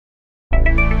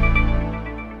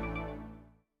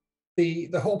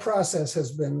the whole process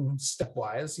has been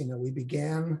stepwise. We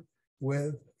began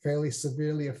with fairly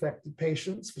severely affected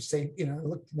patients for safe,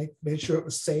 made sure it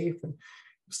was safe, and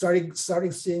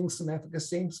starting seeing some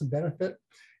efficacy, some benefit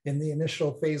in the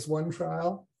initial phase 1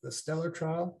 trial, the Stellar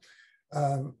trial.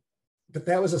 But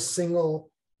that was a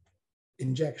single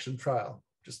injection trial.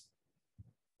 Just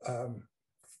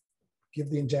give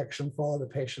the injection, follow the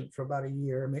patient for about a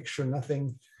year, make sure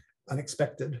nothing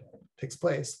unexpected takes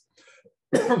place,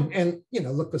 and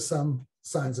look for some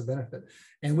signs of benefit.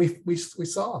 And we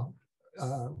saw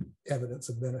evidence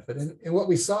of benefit. And what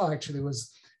we saw actually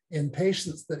was in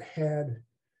patients that had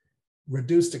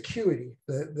reduced acuity,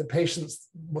 the patients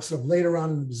sort of later on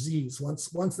in the disease, once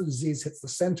the disease hits the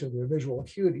center, their visual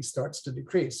acuity starts to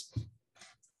decrease.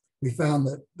 We found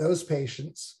that those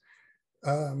patients,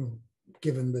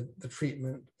 given the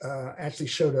treatment, actually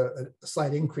showed a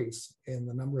slight increase in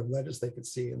the number of letters they could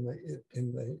see in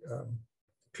the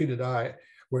treated eye,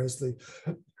 whereas the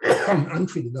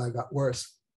untreated eye got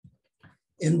worse.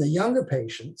 In the younger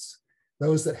patients,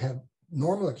 those that have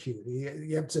normal acuity,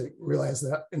 you have to realize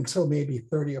that until maybe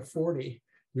 30 or 40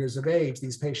 years of age,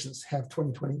 these patients have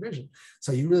 20/20 vision.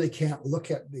 So you really can't look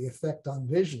at the effect on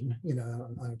vision,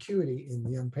 on acuity in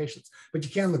the young patients, but you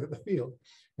can look at the field.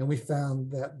 And we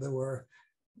found that there were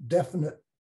definite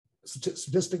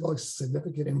statistically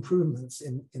significant improvements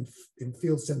in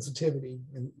field sensitivity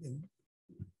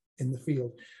in the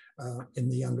field in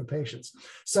the younger patients.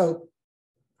 So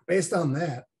based on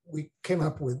that, we came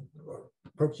up with,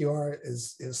 ProQR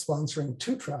is sponsoring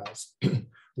 2 trials,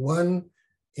 one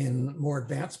in more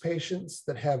advanced patients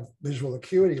that have visual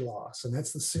acuity loss, and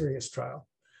that's the Sirius trial.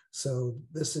 So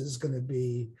this is going to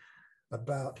be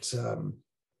about, I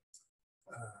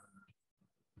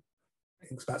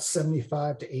think it's about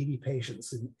 75 to 80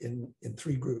 patients in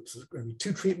 3 groups. There's going to be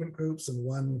 2 treatment groups and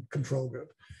 1 control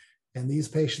group. And these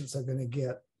patients are going to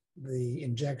get the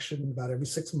injection about every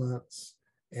 6 months,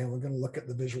 and we're going to look at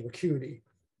the visual acuity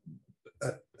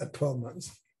at 12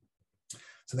 months.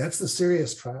 So that's the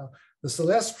Sirius trial. The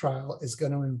Celeste trial is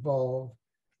going to involve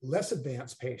less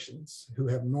advanced patients who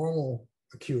have normal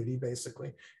acuity,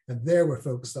 basically, and there we're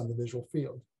focused on the visual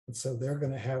field. And so they're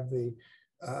going to have the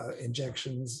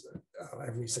injections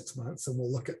every 6 months, and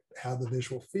we'll look at how the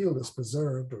visual field is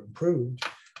preserved or improved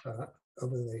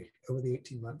over the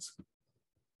 18 months.